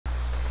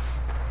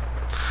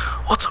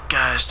What's up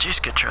guys,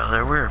 J-Skid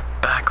Trailer. We're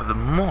back with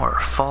more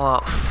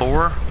Fallout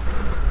 4.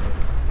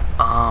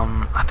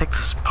 I think this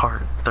is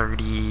part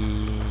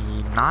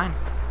 39,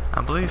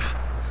 I believe.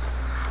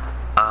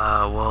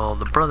 Well,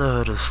 the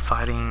Brotherhood is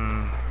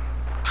fighting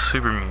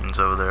super mutants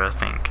over there, I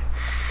think.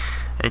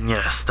 And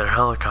yes, their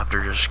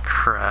helicopter just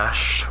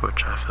crashed,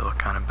 which I feel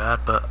kind of bad,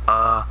 but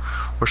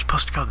we're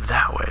supposed to go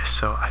that way,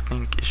 so I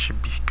think it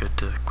should be good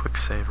to quick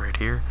save right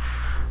here.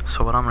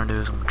 So what I'm going to do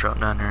is I'm going to drop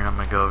down here and I'm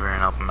going to go over here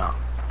and help them out.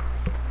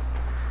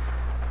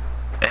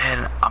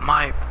 And I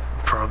might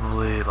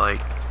probably,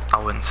 like,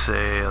 I wouldn't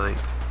say, okay,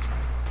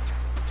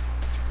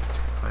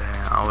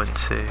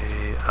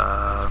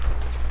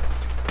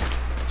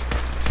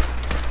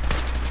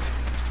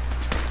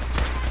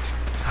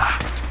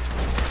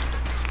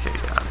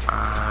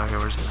 okay,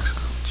 where's the next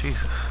one?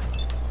 Jesus.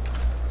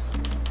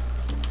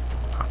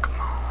 Oh, come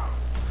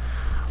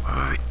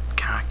on. Wait,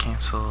 can I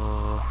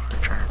cancel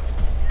return?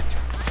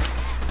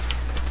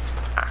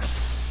 Alright.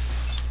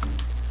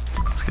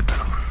 Let's get that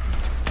one.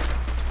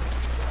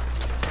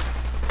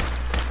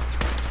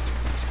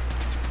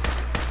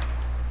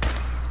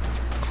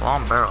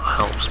 Long barrel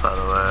helps, by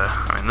the way.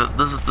 I mean,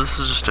 this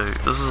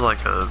is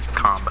like a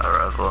combat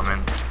rifle. I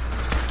mean,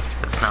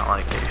 it's not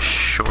like a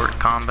short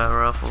combat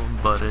rifle,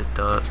 but it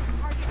does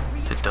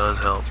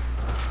help.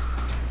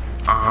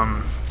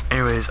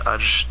 Anyways, I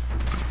just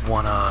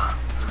wanna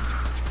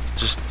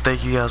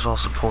thank you guys for all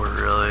support,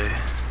 really.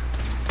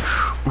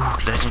 Ooh,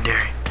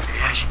 legendary.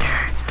 I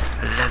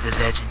love the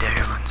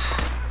legendary ones.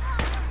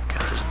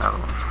 God, there's another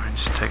one. Let me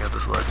just take out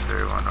this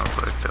legendary one real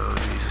quick, though.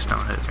 Jesus,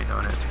 don't hit me,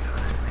 don't hit me, don't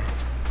hit me.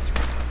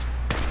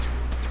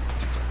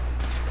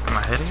 Am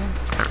I hitting him?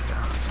 There we go.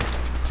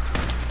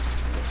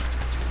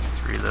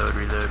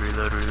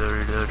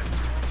 Reload.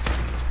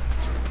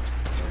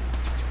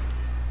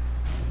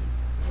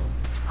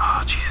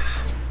 Oh,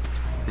 Jesus.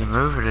 Did he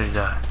move or did he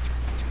die?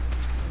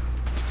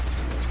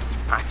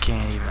 I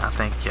can't even, I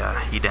think, yeah,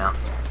 he down.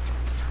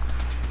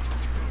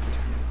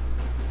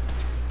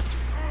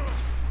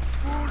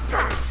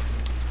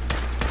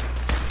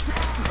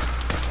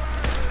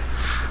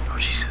 Oh,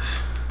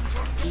 Jesus.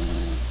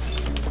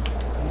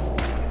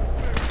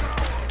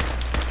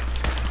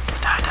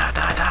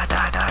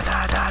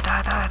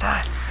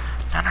 Die.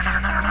 No.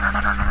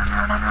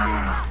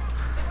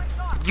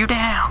 You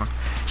down.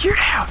 You're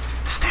down.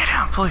 Stay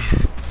down,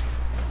 please.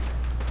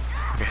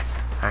 Okay.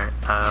 Alright,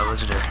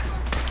 legendary.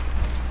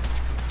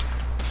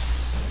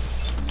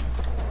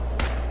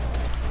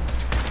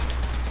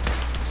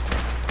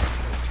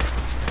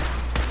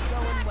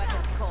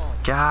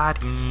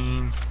 Got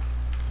him.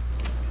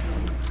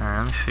 Alright,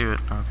 let me see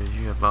what. Okay,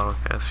 you got bottle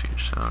cast future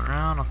cell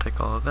around. I'll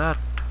take all of that.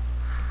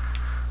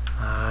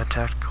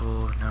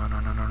 Tactical, no.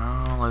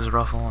 Laser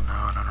rifle,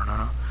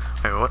 no.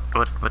 Wait, what?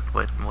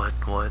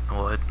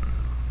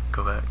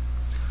 Go back.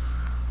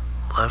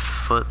 Left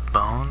foot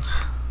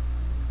bones?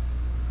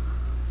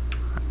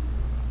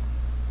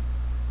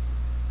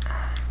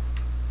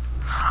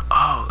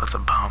 Oh, that's a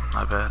bone,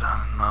 my bad.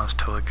 I was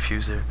totally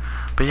confused there.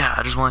 But yeah,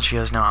 I just want to let you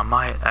guys know I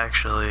might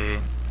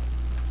actually,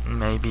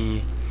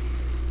 maybe,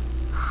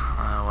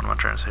 what am I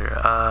trying to say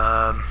here?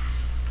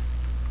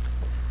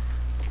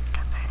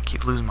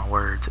 Keep losing my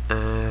words.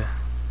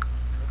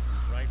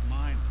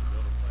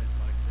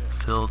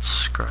 Field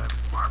scribe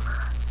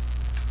armor.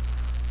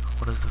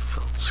 What is the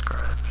field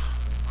scribe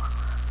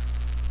armor?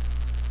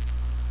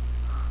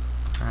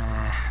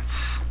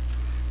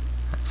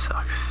 That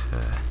sucks.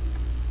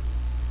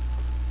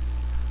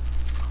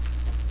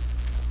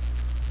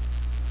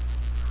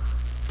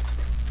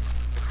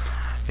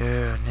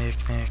 Yeah,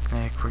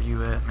 Nick, where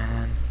you at,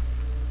 man?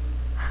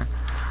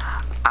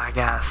 I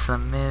got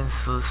some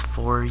missiles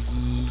for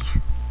ye.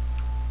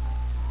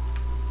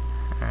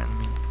 Alright, let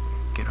me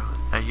get over.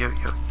 Yo,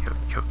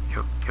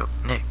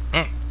 Nick,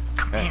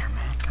 come here,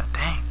 man. God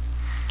dang.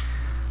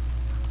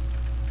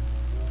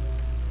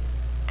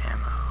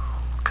 Ammo.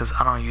 Because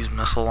I don't use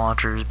missile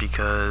launchers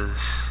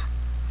because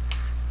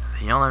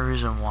the only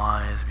reason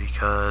why is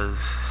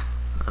because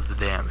of the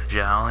damage.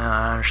 Yeah,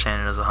 I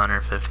understand it as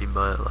 150,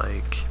 but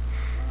like,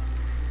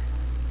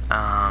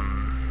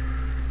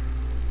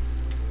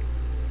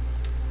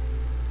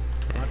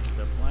 What's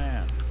the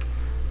plan?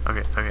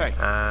 Okay, Hey.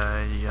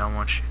 Yeah, I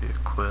want you to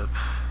equip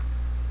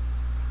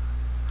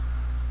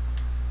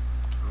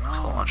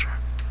missile launcher.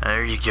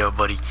 There you go,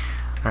 buddy.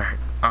 Alright,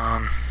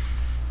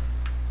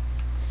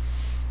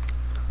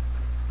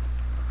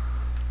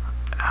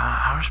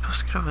 how are we supposed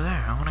to get over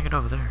there? I want to get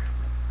over there.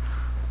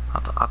 I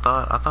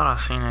thought I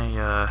seen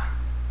a,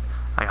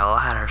 like a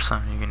ladder or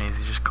something you can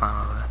easily just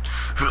climb over there.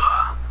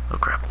 Oh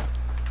crap.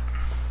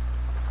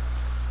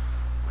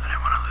 I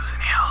didn't want to lose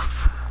any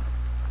health.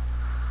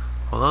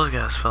 Well, those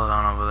guys fell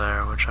down over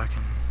there, which I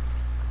can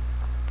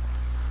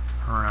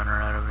run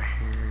right over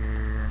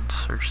here and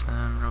search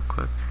them real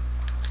quick.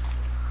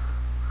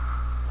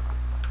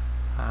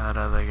 That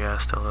other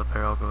guy's still up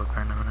there. I'll go up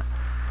there in a minute.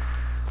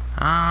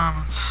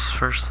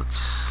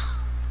 Let's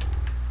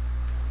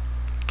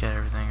get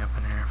everything up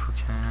in here if we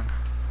can.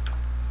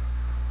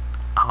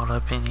 All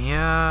up in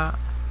here.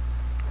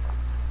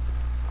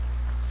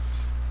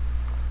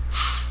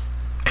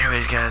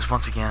 anyways, guys,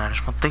 once again, I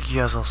just want to thank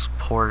you guys all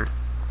support.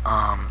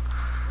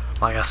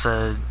 Like I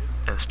said,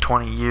 it's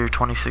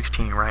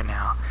 2016 right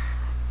now.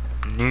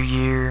 New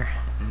year,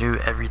 new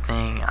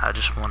everything. I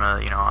just want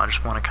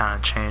to, kind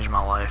of change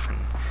my life, and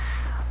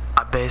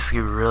I basically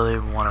really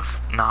want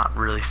to not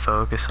really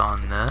focus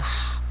on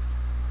this.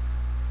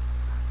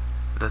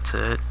 That's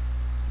it.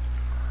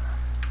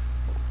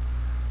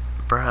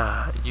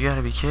 Bruh, you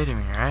gotta be kidding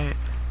me, right?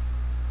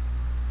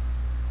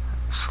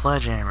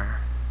 Sledgehammer.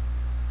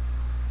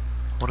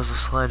 What does a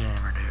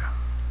sledgehammer do?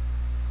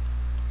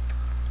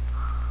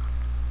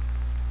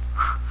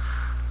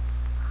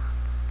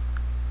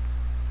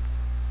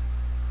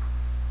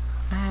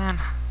 Man,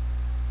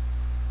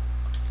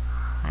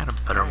 I got a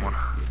better one.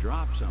 You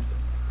dropped something.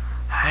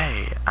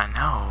 Hey, I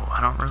know. I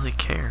don't really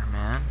care,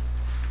 man.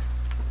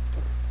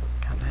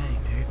 God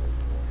dang, dude.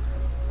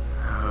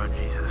 Oh,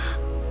 Jesus.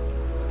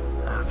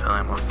 I have a feeling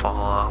I'm gonna fall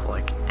off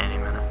like any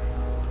minute.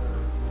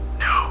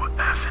 No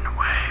effing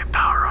way.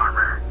 Power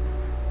armor.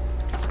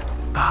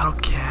 Bottle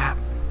cap.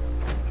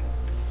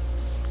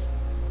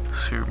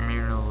 Super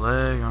mutant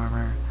leg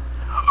armor.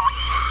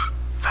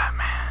 Fat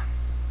man.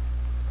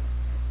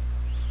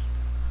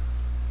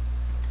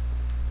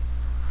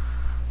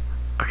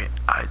 Okay,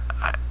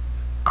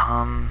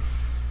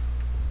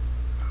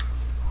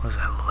 what is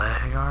that,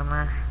 leg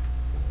armor?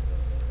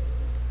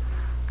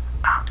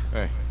 Ah.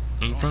 Hey.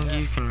 You think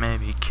you can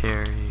maybe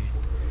carry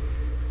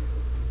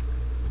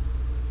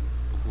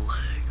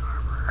leg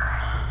armor?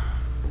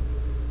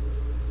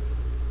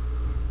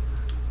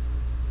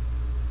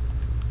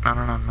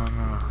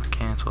 No,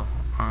 cancel.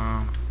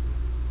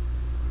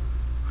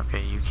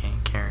 Okay, you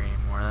can't carry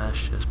anymore,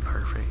 that's just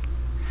perfect.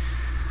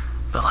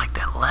 But like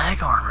that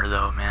leg armor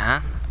though,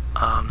 man,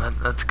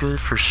 that's good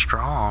for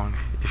strong,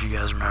 if you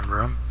guys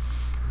remember him.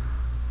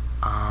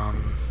 Oh,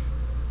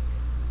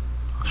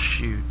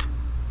 shoot.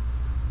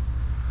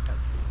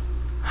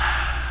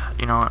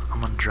 You know what,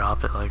 I'm gonna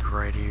drop it like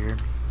right here.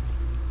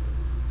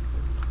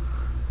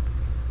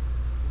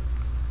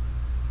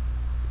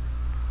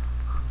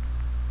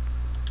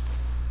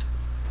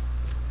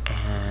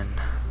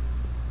 And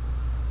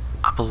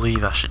I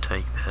believe I should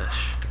take this.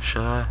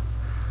 Should I?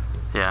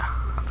 Yeah,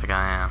 I think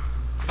I am.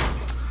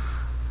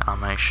 I'll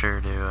make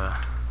sure to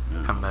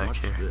come back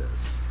here.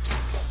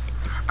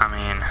 I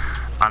mean,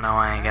 I know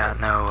I ain't got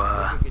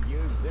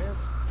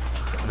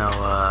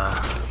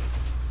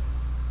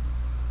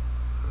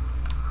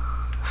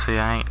see,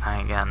 I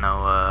ain't got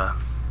no,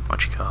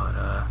 what you call it,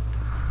 a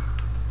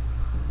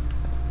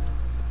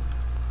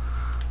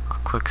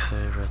quick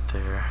save right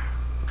there.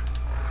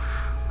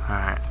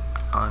 Alright,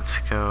 let's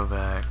go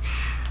back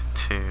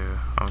to,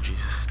 oh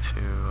Jesus,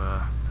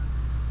 to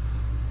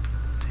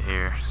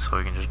here, so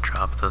we can just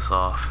drop this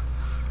off.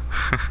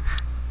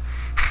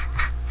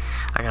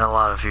 I got a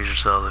lot of future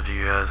cells if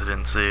you guys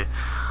didn't see.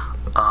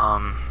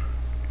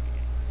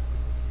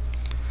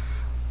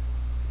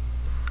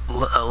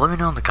 Let me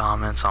know in the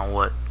comments on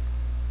what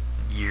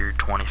year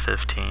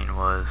 2015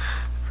 was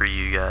for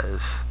you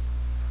guys.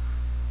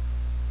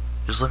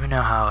 Just let me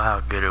know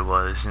how good it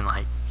was. In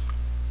like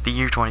the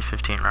year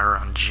 2015, right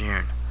around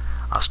June,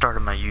 I started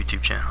my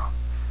YouTube channel,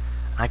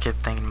 and I kept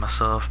thinking to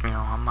myself, you know,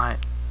 I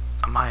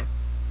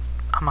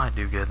might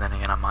do good. Then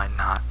again, I might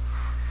not.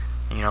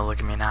 And, you know, look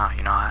at me now.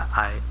 You know,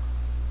 I've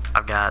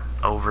got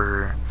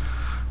over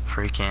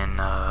freaking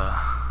got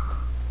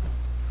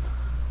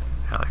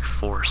like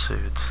 4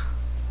 suits.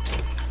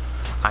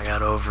 I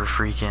got over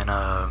freaking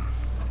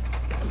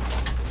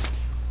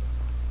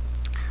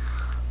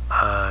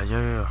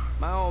yo.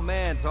 My old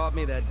man taught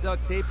me that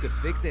duct tape could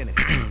fix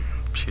anything.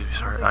 Excuse me,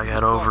 sorry. I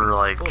got over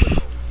like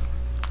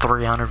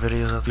 300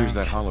 videos, I think. Here's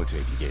that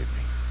holotape you gave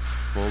me,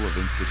 full of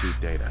Institute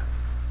data.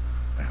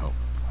 I hope.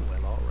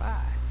 Well, all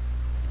right.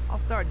 I'll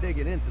start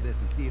digging into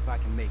this and see if I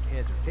can make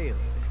heads or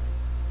tails of it.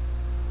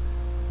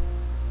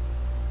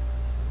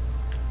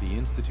 The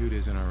Institute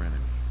isn't our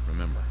enemy,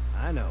 remember.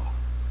 I know,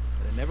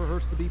 but it never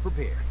hurts to be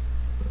prepared.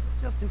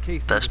 Just in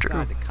case they That's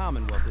decide true. the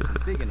Commonwealth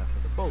isn't big enough for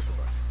the both of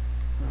us.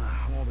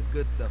 All the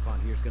good stuff on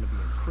here is going to be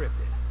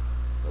encrypted.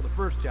 So the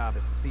first job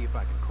is to see if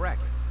I can crack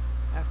it.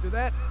 After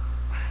that,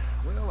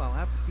 well, I'll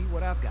have to see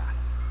what I've got.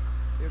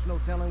 There's no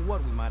telling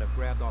what we might have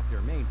grabbed off their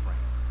mainframe.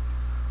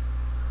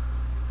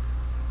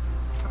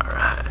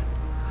 Alright.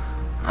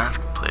 That's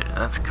completed.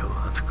 That's cool.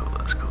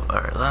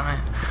 Alright, let me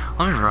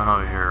run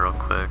over here real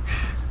quick.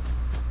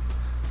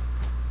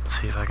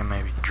 See if I can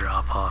maybe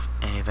drop off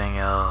anything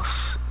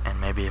else, and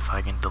maybe if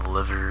I can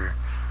deliver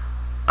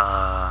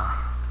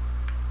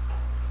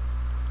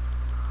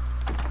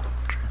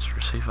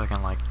transfer. See if I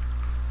can, like,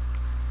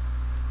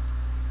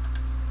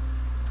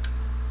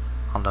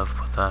 I'll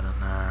definitely put that in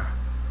there.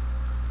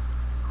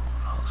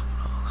 What else?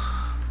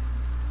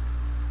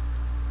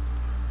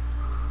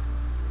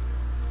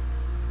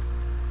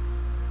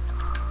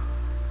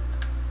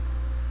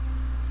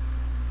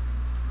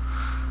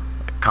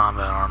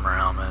 Combat armor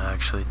helmet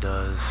actually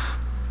does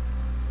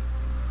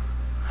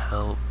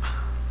help.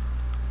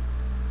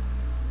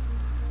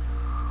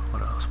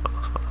 What else?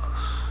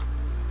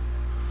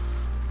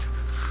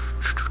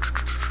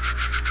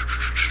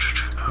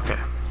 Okay.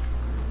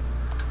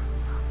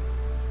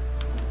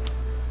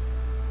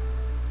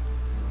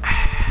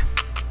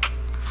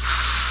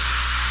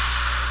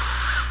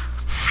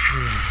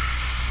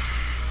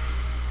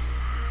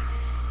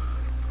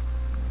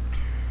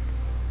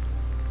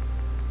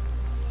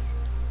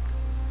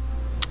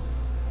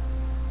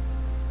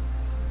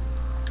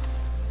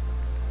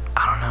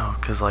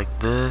 Cause like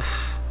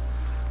this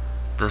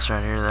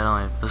right here,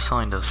 this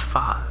only does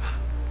 5.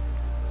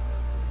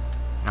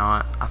 You know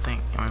what? I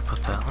think let me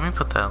put that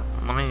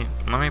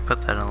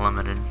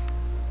unlimited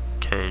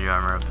cage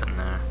armor up in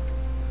there.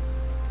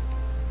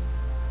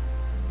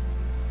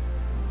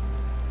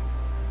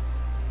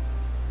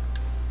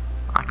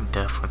 I can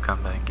definitely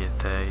come back and get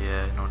that,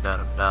 yeah, no doubt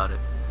about it.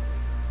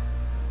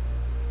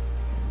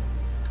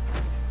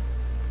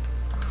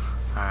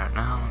 Alright,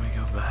 now let me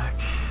go back.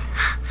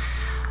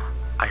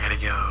 I gotta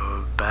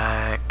go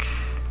back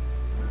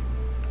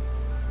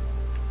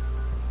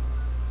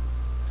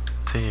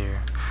to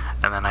here.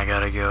 And then I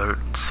gotta go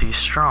see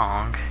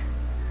Strong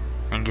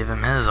and give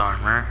him his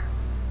armor.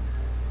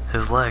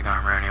 His leg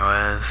armor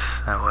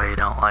anyways. That way he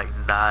don't like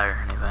die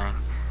or anything.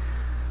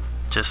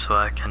 Just so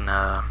I can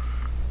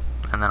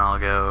and then I'll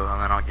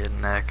get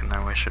Nick, and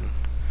then we should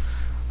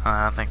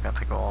I think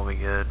we'll all be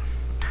good.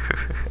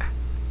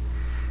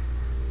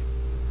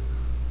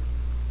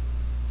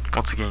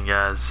 Once again,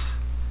 guys,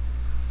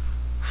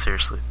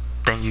 seriously,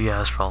 thank you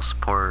guys for all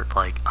support.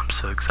 Like, I'm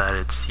so excited.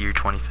 It's year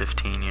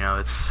 2015, you know,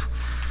 it's...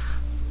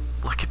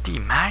 Look at the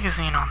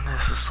magazine on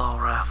this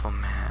assault rifle,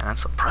 man. And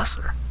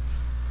suppressor.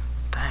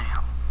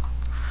 Damn.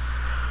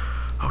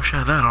 I wish I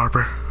had that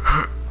armor.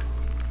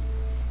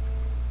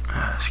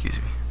 Excuse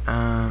me.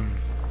 I'm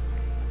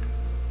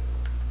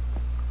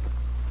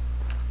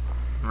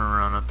gonna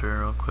run up here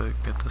real quick,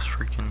 get this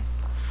freaking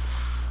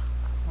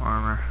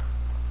armor.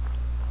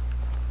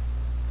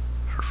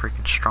 For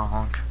freaking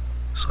Strong,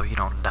 so you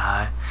don't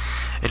die.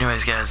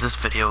 Anyways, guys, this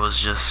video was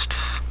just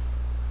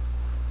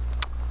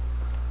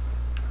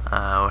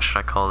what should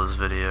I call this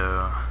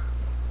video?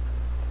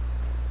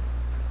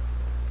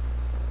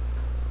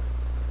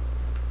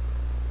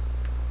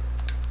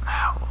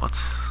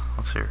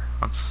 What's here?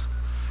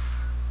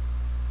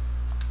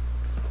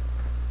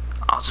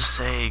 I'll just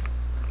say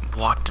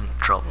walked into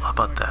trouble. How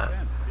about that?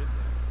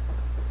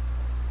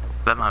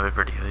 That might be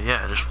pretty good.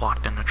 Yeah, just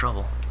walked into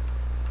trouble.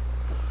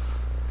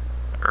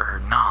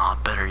 Or, nah,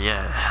 better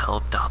yet,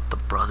 helped out the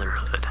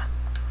Brotherhood.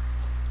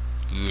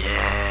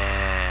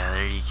 Yeah,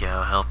 there you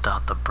go, helped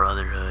out the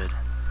Brotherhood.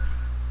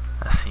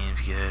 That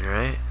seems good,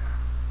 right?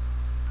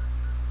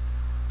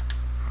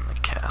 And the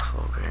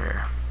castle over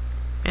here.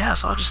 Yeah,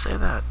 so I'll just say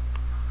that.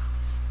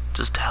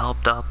 Just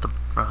helped out the,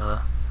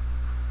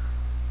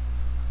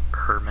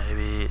 or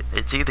maybe,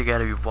 it's either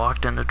gotta be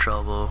walked into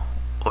trouble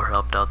or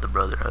helped out the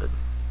Brotherhood.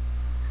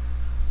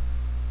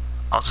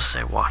 I'll just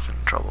say walked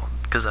into trouble,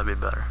 because that'd be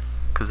better.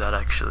 Because that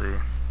actually,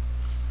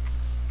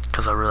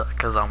 because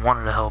I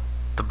wanted to help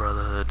the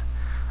Brotherhood,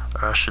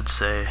 or I should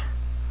say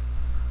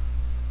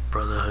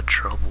Brotherhood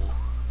trouble.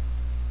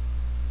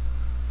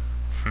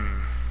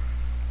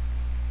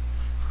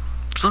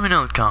 So let me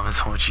know in the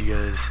comments what you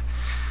guys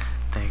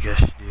think I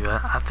should do.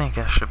 I think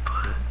I should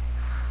put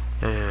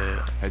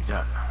Heads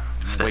up.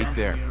 stay Wait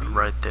there.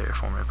 right there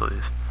for me,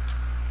 please.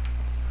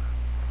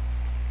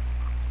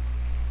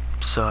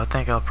 So I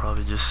think I'll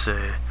probably just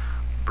say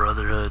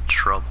Brotherhood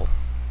trouble.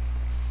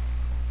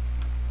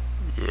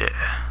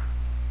 Yeah.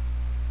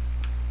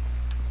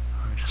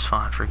 I'm just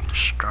find freaking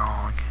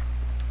Strong.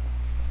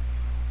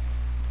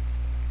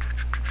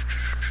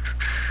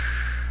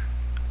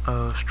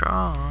 Oh,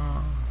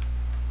 Strong.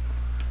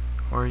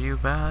 Where you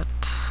at,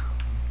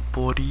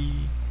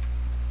 buddy?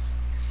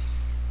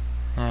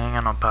 Yeah, I ain't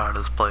got no power to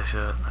this place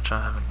yet, which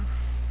I haven't.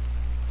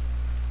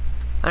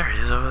 There he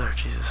is over there,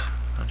 Jesus.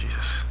 Oh,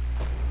 Jesus.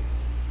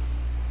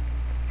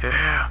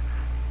 Yeah.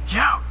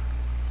 Yo!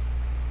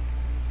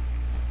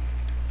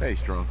 Hey,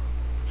 Strong.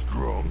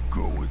 Strong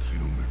go with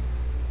human.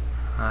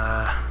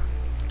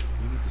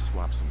 We need to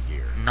swap some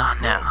gear. Not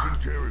Strong now.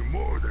 can carry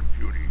more than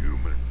puny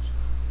humans.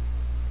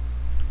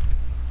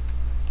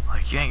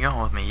 Like, you ain't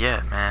going with me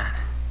yet, man.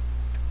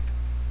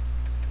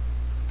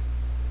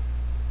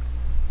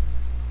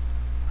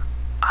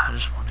 I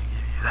just want to give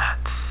you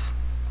that.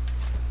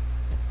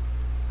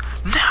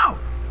 No!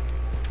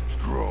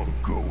 Strong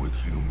go with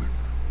human.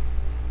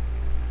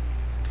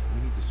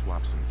 We need to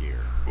swap some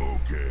gear.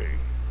 Okay.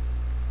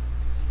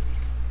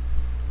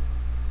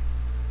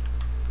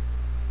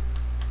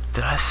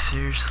 Did I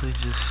seriously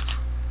just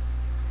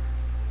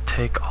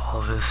take all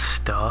of his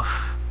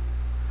stuff?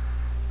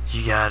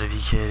 You gotta be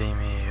kidding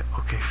me.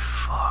 Okay,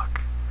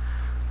 fuck.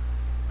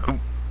 Oh,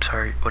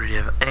 sorry, what did you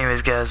have?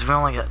 Anyways, guys, we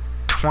only got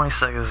 20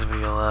 seconds of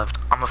video left.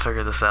 I'm gonna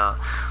figure this out.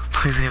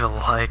 Please leave a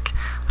like,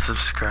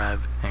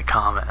 subscribe, and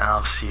comment, and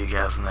I'll see you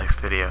guys in the next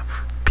video.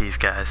 Peace,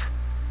 guys.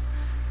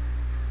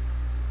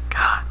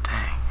 God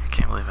dang, I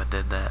can't believe I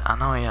did that. I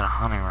know he had a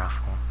hunting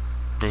rifle.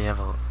 Do you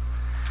have a...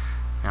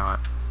 You know what?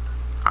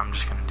 I'm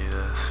just gonna do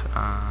this.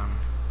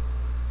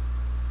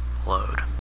 Load.